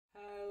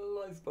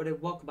Everybody,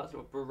 welcome back to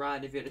a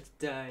brand new video.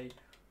 Today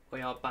we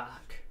are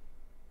back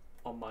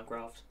on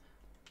Minecraft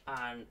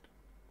and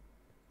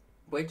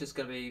we're just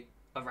going to be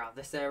around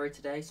this area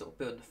today, sort of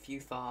building a few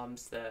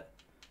farms that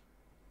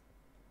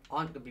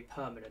aren't going to be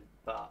permanent,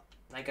 but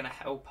they're going to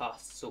help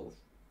us sort of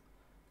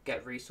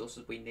get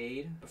resources we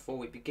need. Before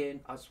we begin,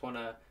 I just want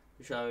to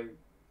show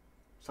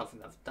something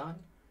that I've done,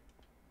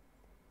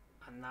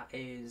 and that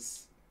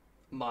is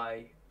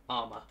my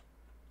armour.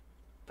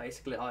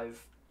 Basically,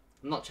 I've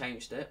not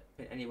changed it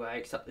in any way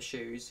except the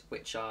shoes,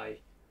 which I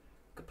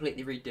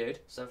completely redid.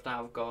 So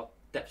now I've got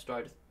depth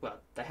stride. Well,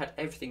 they had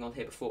everything on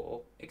here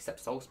before except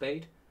soul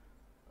speed.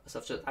 So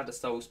I've just added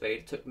soul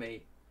speed. It took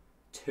me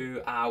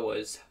 2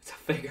 hours to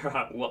figure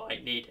out what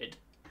I needed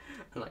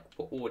and like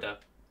what order.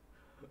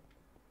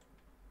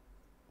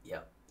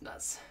 Yep,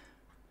 that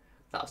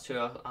was 2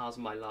 hours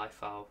of my life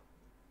I'll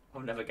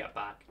never get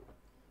back.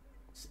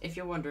 So if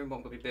you're wondering what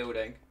I'm going to be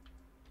building,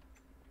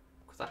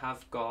 because I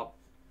have got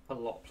a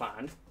lot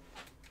planned.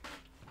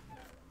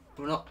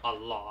 Well, not a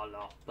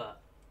lot,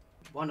 but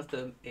one of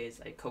them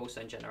is a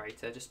cobblestone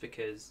generator, just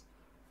because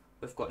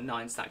we've got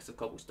 9 stacks of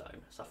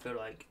cobblestone, so I feel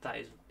like that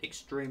is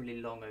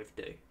extremely long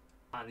overdue.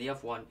 And the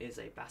other one is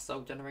a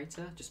basalt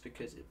generator, just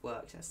because it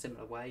works in a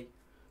similar way,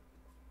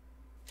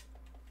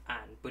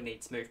 and we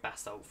need smooth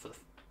basalt for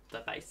the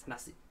base, and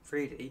that's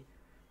really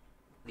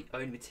the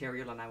only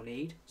material I now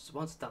need. So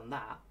once I've done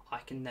that, I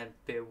can then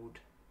build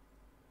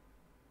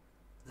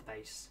the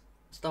base.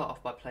 Start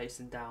off by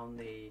placing down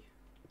the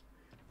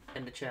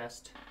ender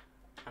chest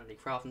and the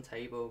crafting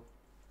table,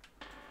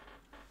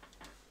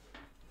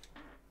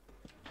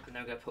 and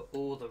then we're going to put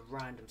all the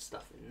random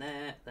stuff in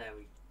there. There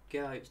we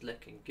go, it's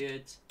looking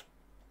good,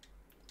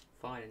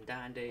 fine and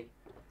dandy.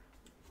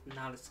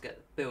 Now let's get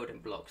the building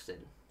blocks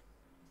in.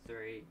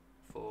 3,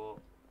 4,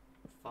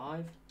 5,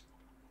 and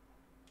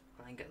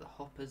then get the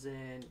hoppers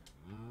in.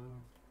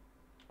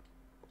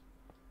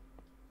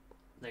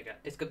 There you go.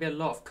 It's going to be a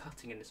lot of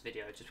cutting in this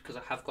video just because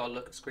I have got to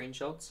look at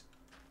screenshots.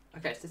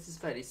 Okay, so this is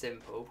fairly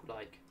simple.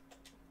 Like,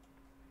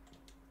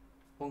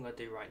 what I'm going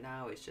to do right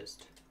now is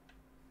just...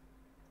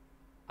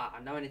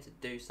 I know I need to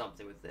do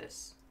something with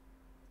this.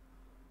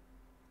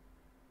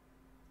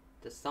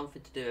 There's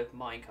something to do with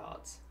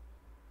minecarts.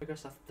 I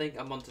guess I think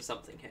I'm onto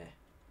something here.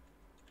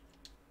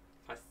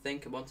 I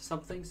think I'm onto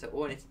something, so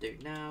all I need to do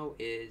now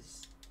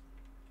is,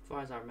 as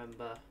far as I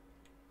remember...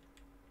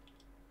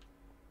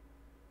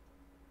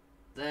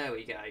 There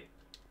we go.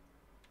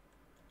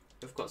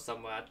 We've got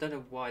somewhere. I don't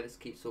know why this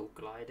keeps all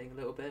gliding a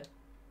little bit.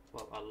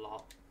 Well, a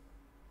lot.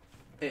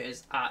 It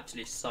is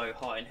actually so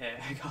hot in here,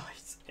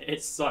 guys.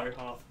 It's so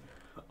hot.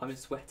 I'm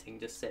sweating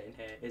just sitting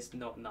here. It's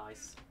not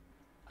nice.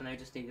 And I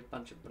just need a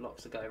bunch of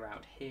blocks to go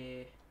around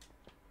here.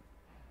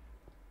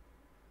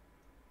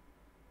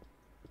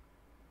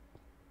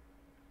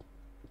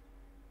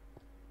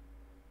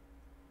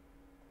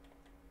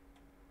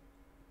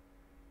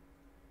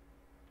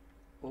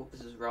 Oh,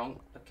 this is wrong.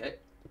 Okay.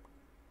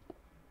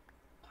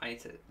 I need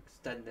to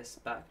extend this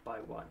back by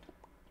 1.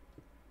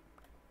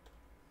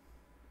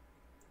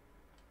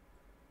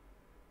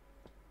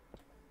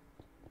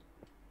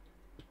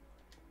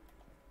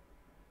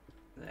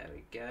 There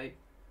we go.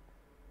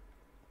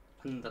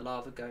 And the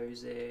lava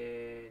goes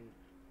in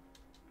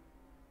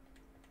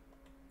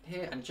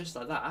here, and just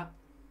like that,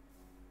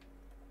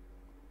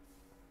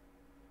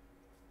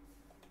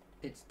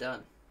 it's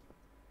done.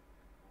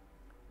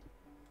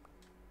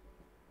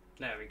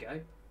 There we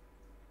go.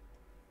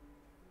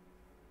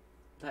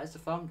 That is the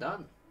farm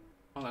done.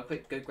 I'm going to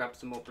quick go grab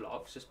some more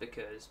blocks just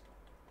because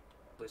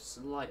we're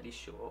slightly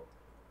short.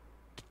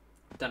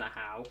 Don't know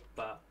how,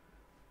 but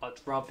I'd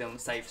rather be on the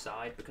safe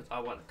side because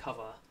I want to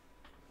cover.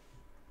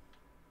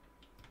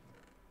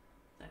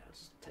 There,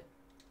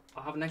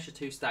 I'll have an extra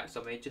 2 stacks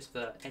on me just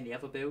for any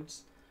other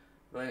builds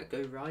that don't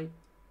go right.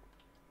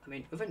 I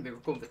mean, we've only been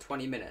recording for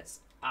 20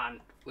 minutes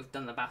and we've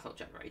done the basalt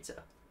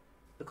generator.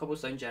 The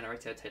cobblestone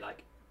generator will take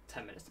like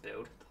 10 minutes to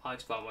build. The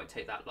ice farm won't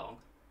take that long.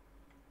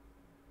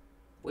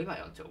 We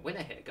might onto a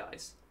winner here,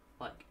 guys.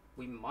 Like,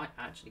 we might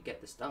actually get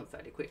this done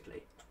fairly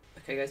quickly.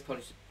 Okay, guys,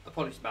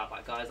 apologies about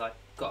that, guys. I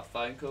got a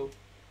phone call,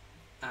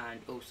 and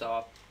also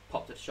I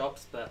popped to the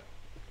shops, but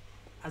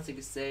as you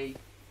can see,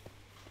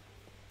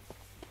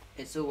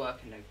 it's all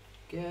working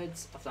good.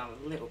 I've done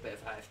a little bit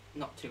of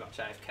not too much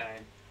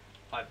AFKing.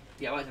 I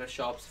went to the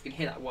shops. If you can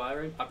hear that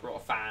wiring, I brought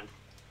a fan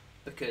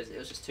because it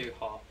was just too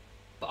hot.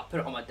 But I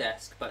put it on my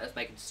desk, but it's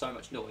making so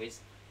much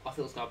noise. I thought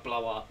it was going to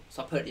blow up,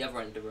 so I put it at the other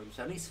end of the room.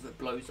 So at least if it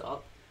blows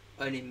up,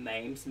 it only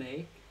maims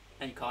me,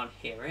 and you can't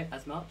hear it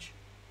as much.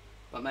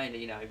 But mainly,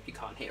 you know, you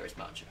can't hear as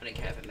much. I don't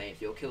care if it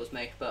maims you or kills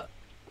me. But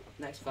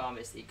next farm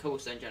is the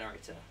cobblestone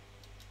generator.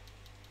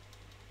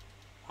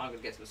 I'm going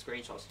to get some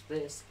screenshots of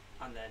this,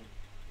 and then,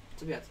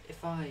 to be honest,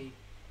 if I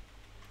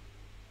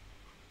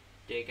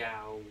dig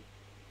out,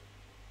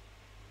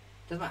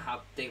 doesn't matter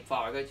how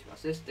far I go to,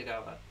 so let's dig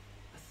out a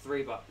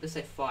 3 by, let's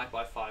say 5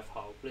 by 5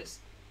 hole. Let's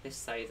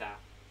say that.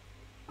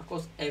 Of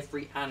course,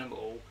 every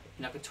animal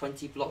in like a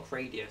 20 block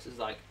radius is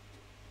like,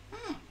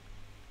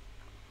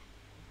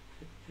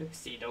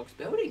 C-Dawg's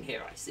building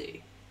here, I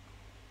see.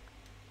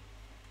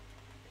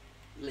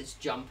 let's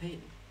jump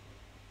in.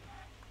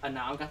 And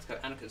now I'm going to go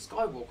Anakin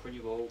Skywalker on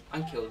you all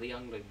and kill the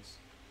younglings.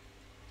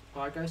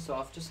 Alright guys, so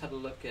I've just had a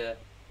look at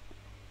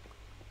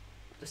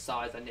the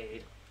size I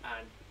need,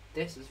 and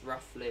this is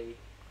roughly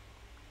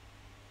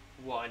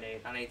what I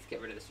need. I need to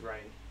get rid of this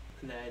rain.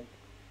 And then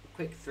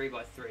quick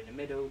 3x3 in the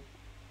middle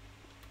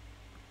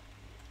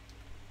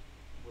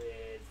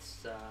with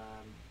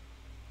some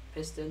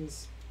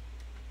pistons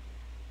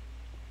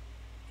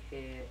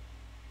here,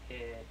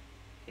 here,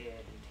 here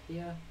and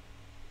here,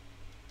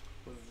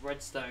 with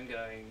redstone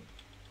going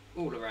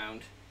all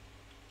around.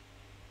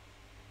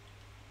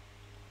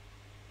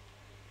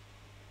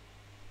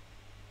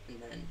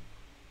 And then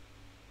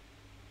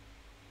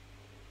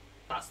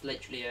that's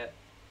literally it.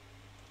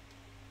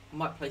 I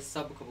might place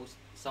some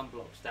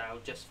blocks down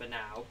just for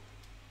now,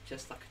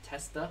 just like a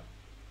tester.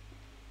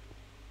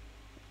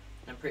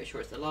 I'm pretty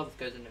sure it's the lava that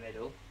goes in the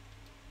middle,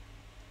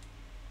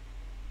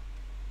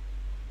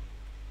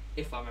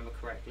 if I remember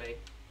correctly.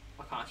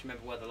 I can't actually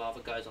remember where the lava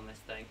goes on this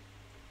thing.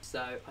 So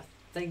I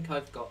think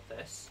I've got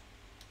this.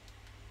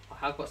 I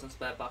have got some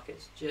spare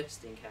buckets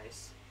just in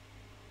case,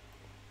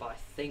 but I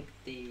think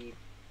they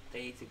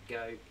need to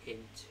go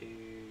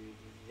into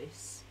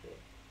this bit,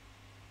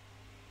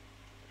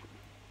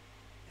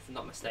 if I'm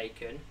not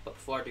mistaken. But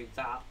before I do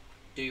that,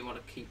 do you want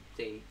to keep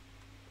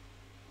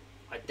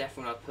I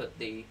definitely want to put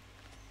the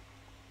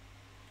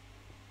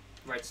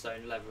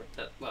redstone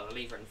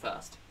lever in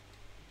first,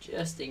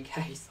 just in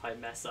case I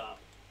mess up.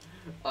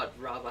 I'd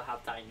rather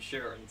have that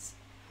insurance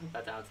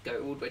than to have to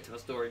go all the way to my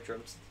storage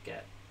room to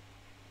get,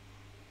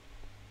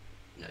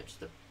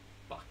 just a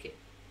bucket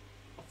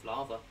of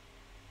lava.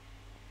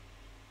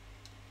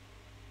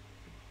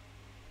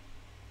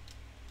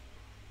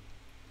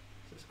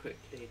 Just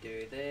quickly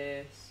do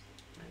this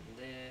and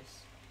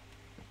this.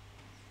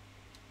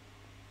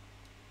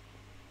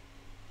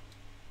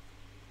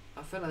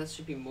 I feel like there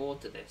should be more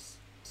to this.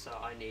 So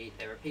I need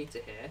a repeater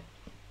here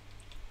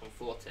on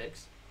 4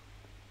 ticks.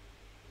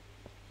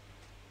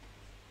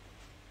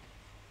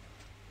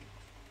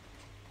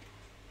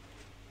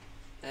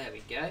 There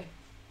we go.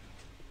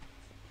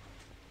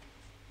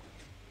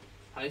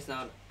 At least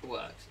now it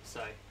works.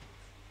 So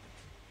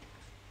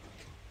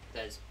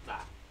there's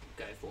that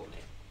going for me.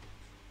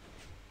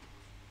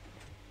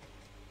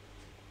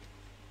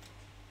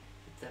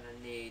 Then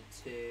I need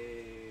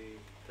to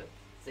put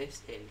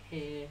this in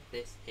here,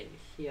 this in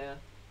here,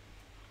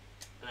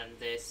 and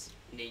this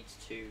needs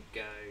to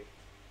go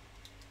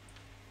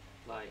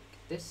like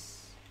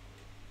this.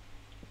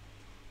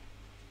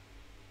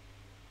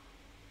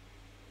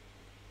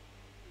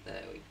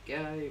 There we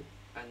go,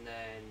 and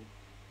then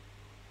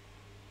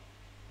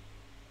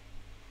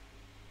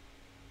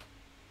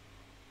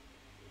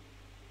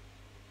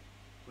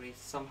we need to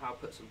somehow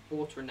put some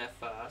water in there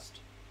first,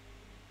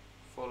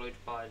 followed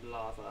by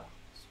lava.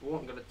 So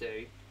what I'm going to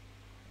do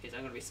is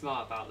I'm going to be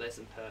smart about this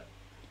and put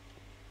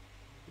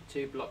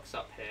 2 blocks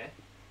up here,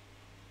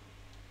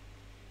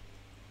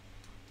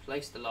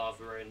 place the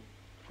lava in,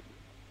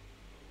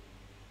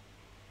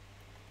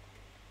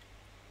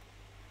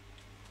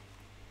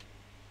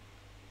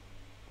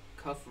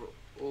 cover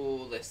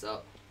all this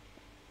up,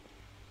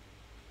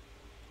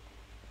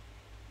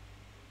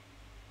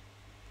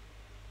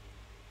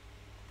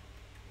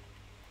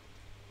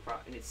 right,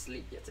 I need to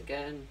sleep yet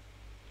again,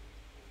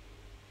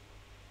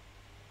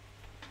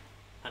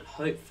 and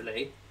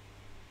hopefully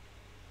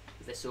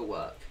this will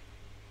work.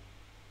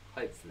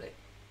 Hopefully.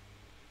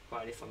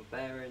 Right, if I'm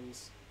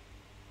bearings.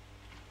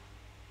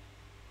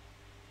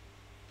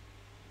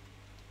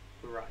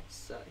 Right,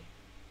 so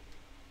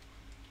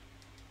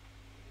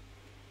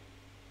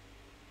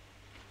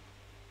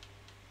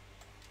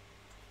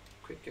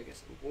quick go get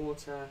some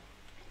water.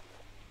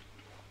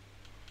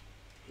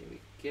 Here we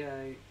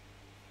go.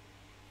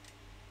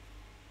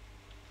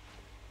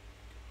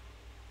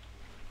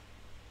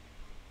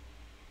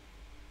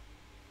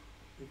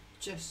 And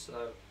just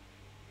so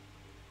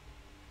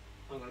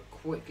I'm going to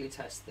quickly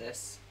test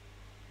this.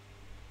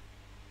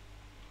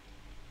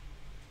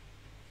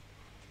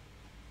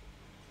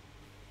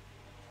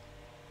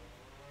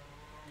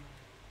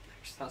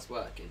 Actually, that's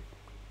working.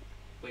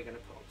 We're going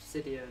to put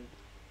obsidian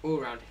all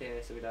around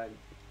here so we don't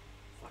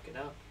fuck it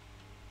up.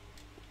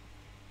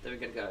 Then we're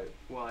going to go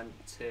 1,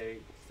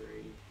 2, 3.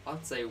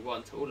 I'd say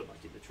 1 to all of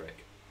might do the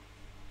trick.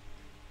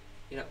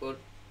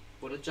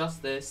 We'll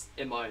adjust this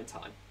in my own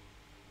time.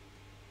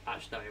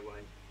 Actually, no, it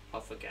won't.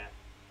 I'll forget.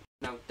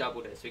 Now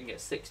doubled it so we can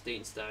get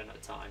 16 stone at a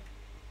time.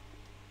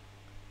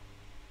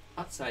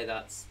 I'd say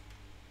that's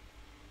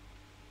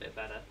a bit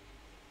better.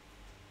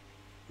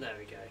 There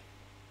we go.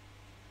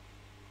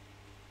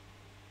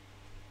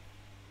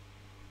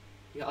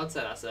 Yeah, I'd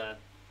say that's a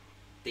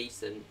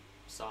decent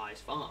size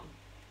farm.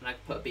 And I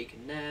can put a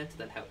beacon there to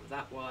then help with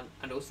that one,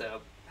 and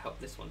also help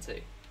this one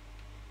too.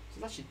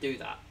 So let's actually do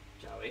that,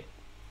 shall we?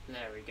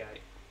 There we go.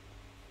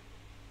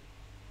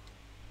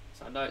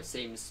 So I know it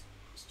seems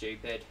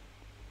stupid,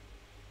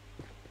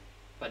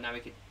 but now we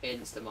can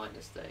insta-mine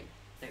this thing.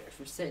 Anyway,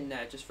 from sitting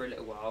there just for a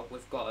little while,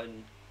 we've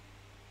gotten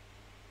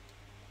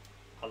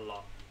a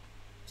lot.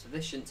 So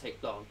this shouldn't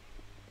take long.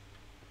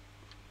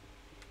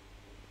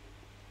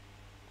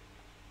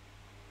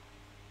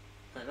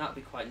 And that would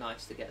be quite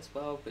nice to get as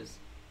well, because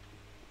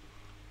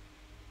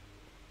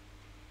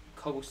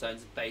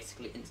cobblestones are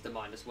basically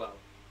insta-mine as well.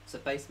 So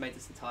base made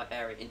this entire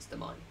area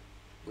insta-mine,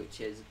 which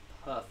is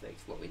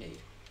perfect for what we need.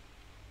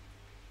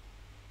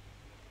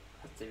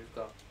 Let's see, we've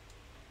got...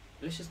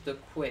 Let's just do a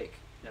quick,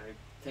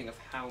 thing of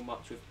how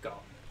much we've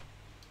got.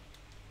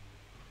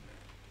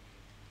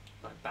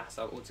 Like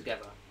basalt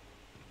altogether.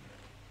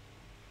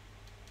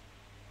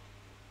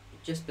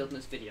 Just building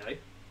this video,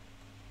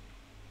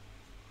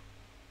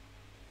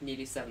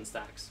 nearly 7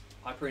 stacks.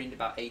 I probably need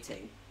about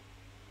 18.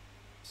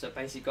 So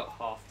basically got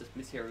half the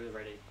material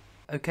already.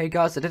 Okay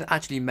guys, I didn't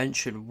actually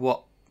mention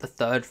what the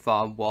third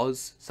farm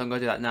was, so I'm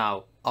going to do that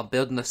now. I'm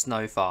building a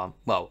snow farm.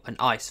 Well, an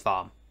ice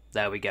farm.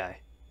 There we go.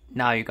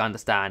 Now you can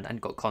understand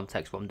and got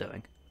context what I'm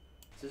doing.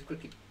 So let's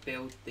quickly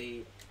build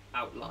the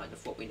outline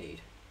of what we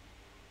need.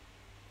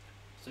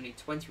 So we need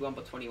 21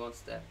 by 21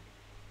 step.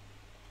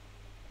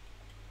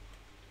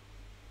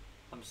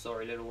 I'm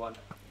sorry, little one.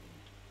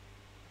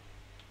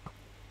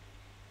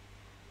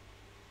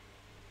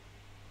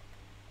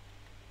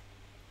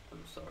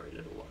 I'm sorry,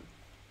 little one.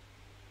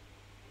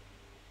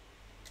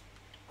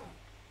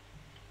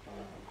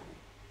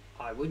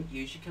 I wouldn't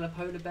usually kill a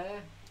polar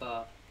bear,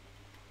 but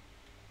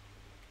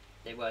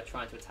they were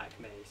trying to attack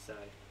me, so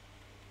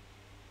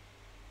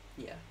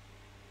yeah.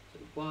 So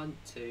 1,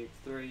 2,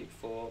 3,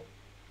 4,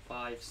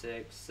 5,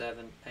 6,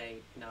 7,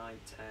 8, 9,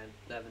 10,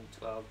 11,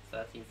 12,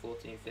 13,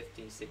 14,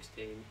 15,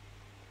 16,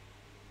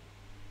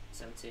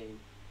 17,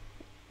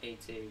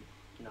 18,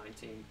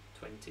 19,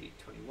 20,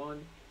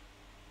 21.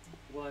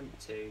 1,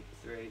 2,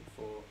 3,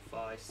 4,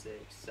 5, 6,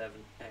 7,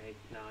 8,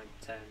 9,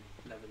 10,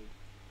 11,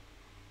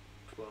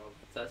 12,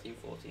 13,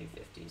 14,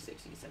 15,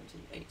 16,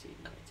 17, 18,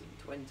 19,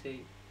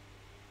 20.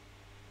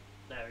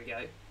 There we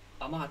go.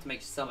 I might have to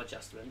make some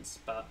adjustments,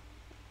 but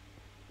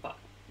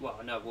well,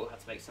 I know we'll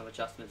have to make some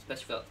adjustments,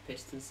 especially for the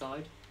piston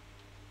side.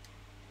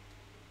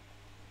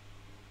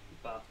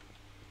 But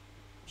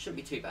shouldn't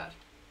be too bad.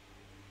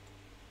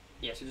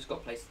 Yeah, so we've just got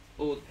to place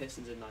all the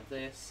pistons in like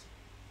this,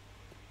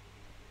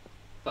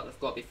 but they've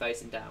got to be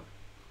facing down.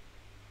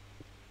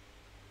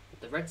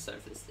 The redstone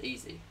for this is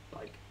easy.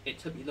 Like, it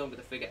took me longer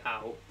to figure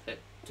out than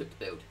it took to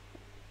build.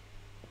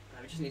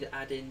 And we just need to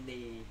add in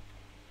the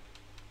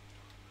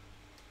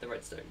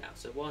redstone now.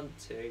 So 1,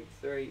 2,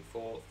 3,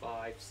 4,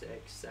 5,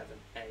 6, 7,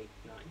 8,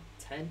 9,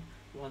 10.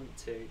 1,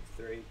 2,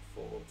 3,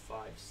 4,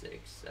 5,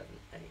 6, 7,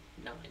 8,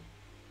 9.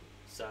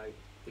 So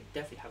we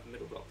definitely have a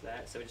middle block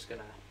there. So we're just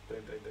gonna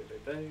boom, boom, boom, boom,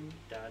 boom,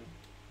 done.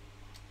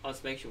 I'll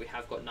just make sure we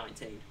have got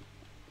 19.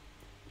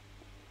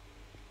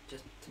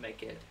 Just to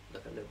make it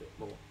look a little bit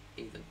more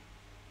even.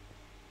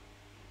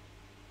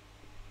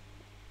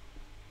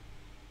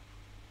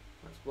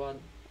 That's 1,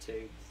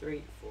 2,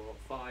 3, 4,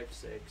 5,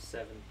 6,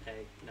 7, 8,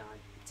 9,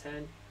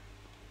 10.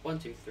 1,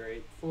 2,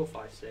 3, 4,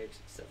 5, 6,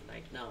 7,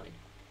 8, 9.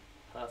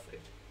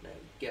 Perfect. There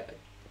we go.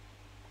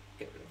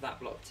 Get rid of that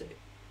block too.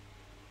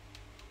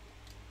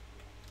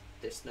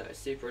 This snow is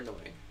super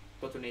annoying.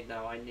 What do I need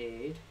now? I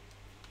need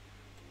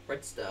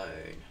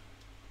redstone.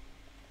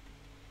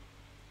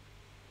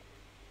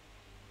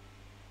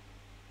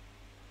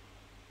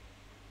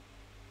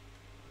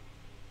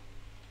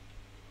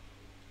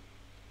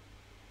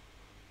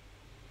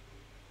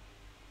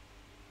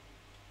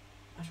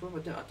 Actually,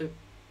 what am I doing?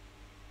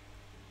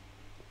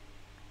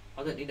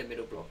 I don't need a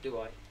middle block, do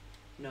I?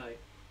 No,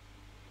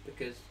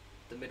 because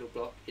the middle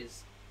block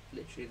is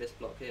literally this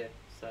block here.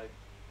 So,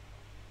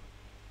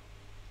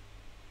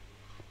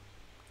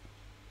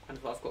 and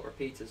what I've got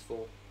repeaters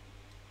for,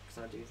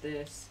 because I do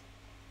this.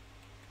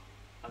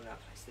 I'm gonna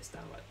place this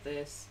down like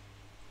this.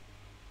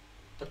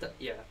 But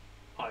yeah,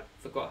 I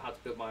forgot how to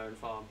build my own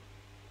farm.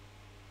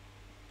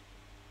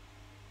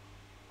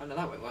 Oh no,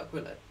 that won't work,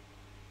 will it?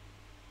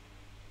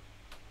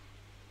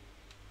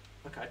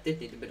 Okay, I did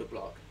need a middle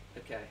block.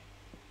 Okay.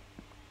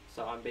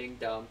 So I'm being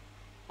dumb.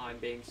 I'm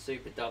being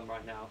super dumb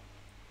right now.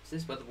 So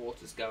this is where the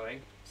water's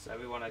going. So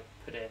we want to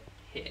put it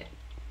here.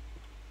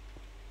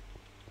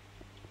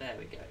 There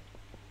we go.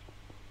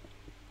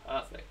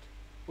 Perfect.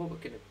 What we're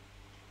gonna...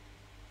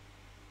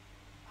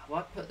 Have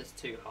I put this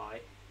too high?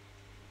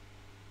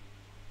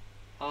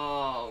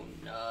 Oh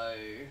no.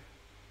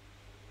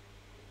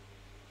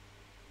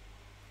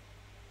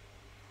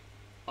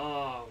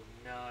 Oh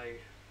no.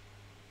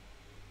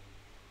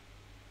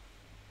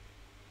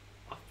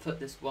 I've put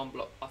this one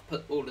block, I've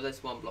put all of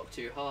this one block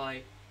too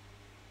high.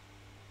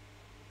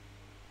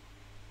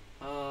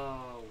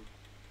 Oh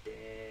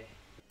dear.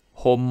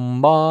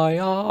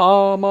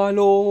 Hombaya, my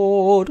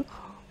lord,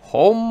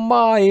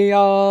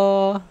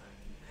 Hombaya.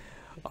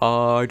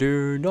 I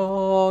do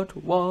not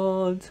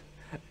want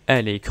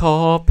any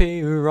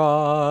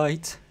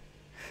copyright.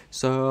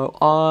 So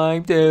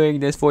I'm doing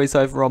this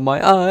voiceover on my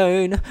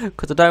own,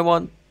 because I don't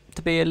want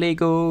to be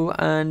illegal,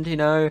 and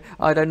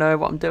I don't know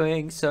what I'm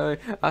doing, so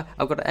I've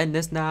got to end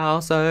this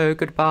now, so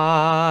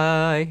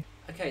goodbye.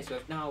 Okay, so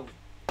I've now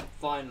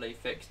finally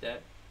fixed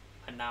it,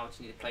 and now I just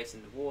need to place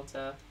in the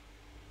water.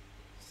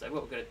 So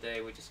what we're going to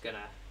do, we're just going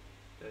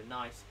to do a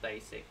nice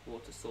basic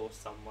water source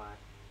somewhere.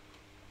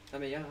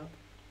 Let me up.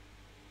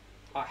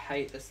 I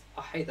hate this.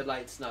 I hate the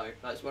laid snow.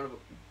 That's one of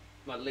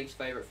my least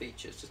favourite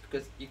features, just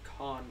because you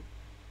can't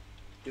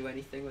do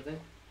anything with it.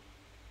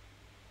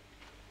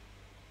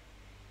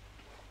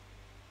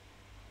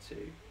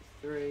 2,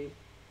 3.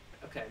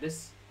 Okay,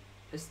 let's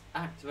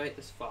activate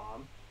this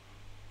farm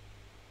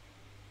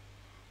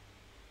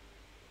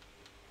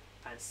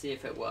and see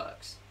if it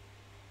works.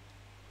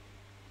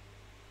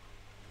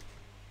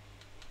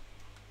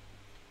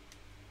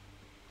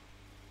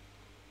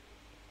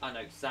 I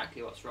know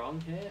exactly what's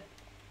wrong here.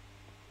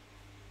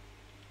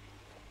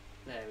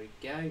 There we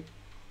go.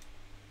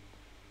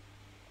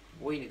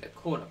 We need a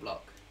corner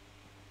block.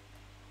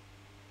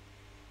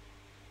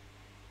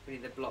 We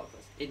need the block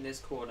that's in this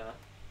corner.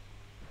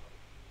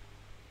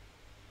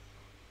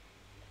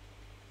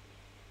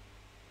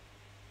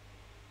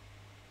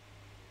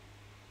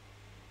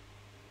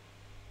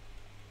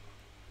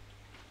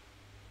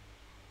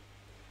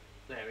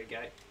 There we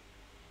go.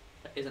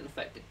 That isn't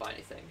affected by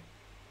anything.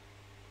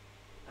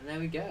 And there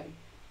we go.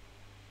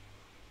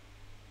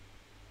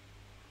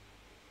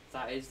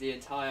 That is the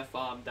entire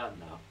farm done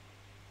now.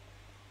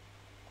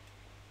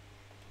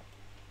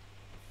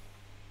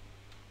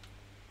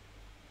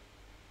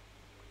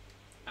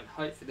 And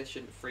hopefully this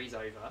shouldn't freeze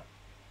over.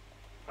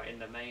 But in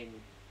the main,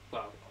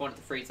 well, I want it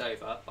to freeze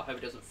over, but I hope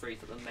it doesn't freeze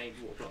at the main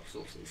water block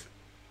sources.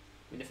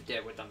 I mean, if it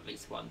did, we've done at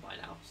least one by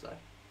now, so.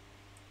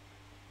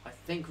 I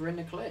think we're in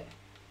the clear.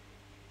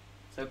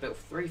 So we built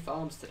 3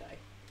 farms today,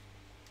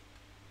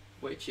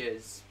 which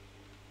is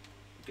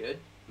good.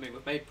 I mean,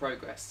 we've made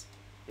progress.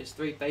 There's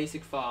 3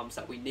 basic farms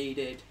that we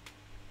needed.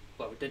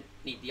 Well, we didn't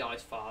need the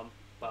ice farm,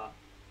 but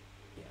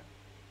yeah.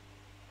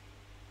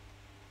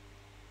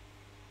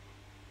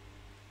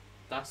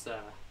 That's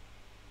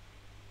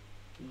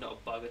not a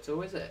bug at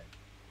all, is it?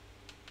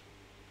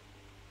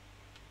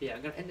 Yeah,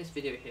 I'm going to end this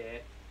video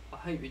here. I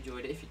hope you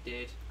enjoyed it. If you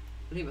did,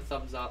 leave a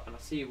thumbs up, and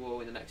I'll see you all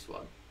in the next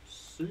one.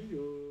 See ya!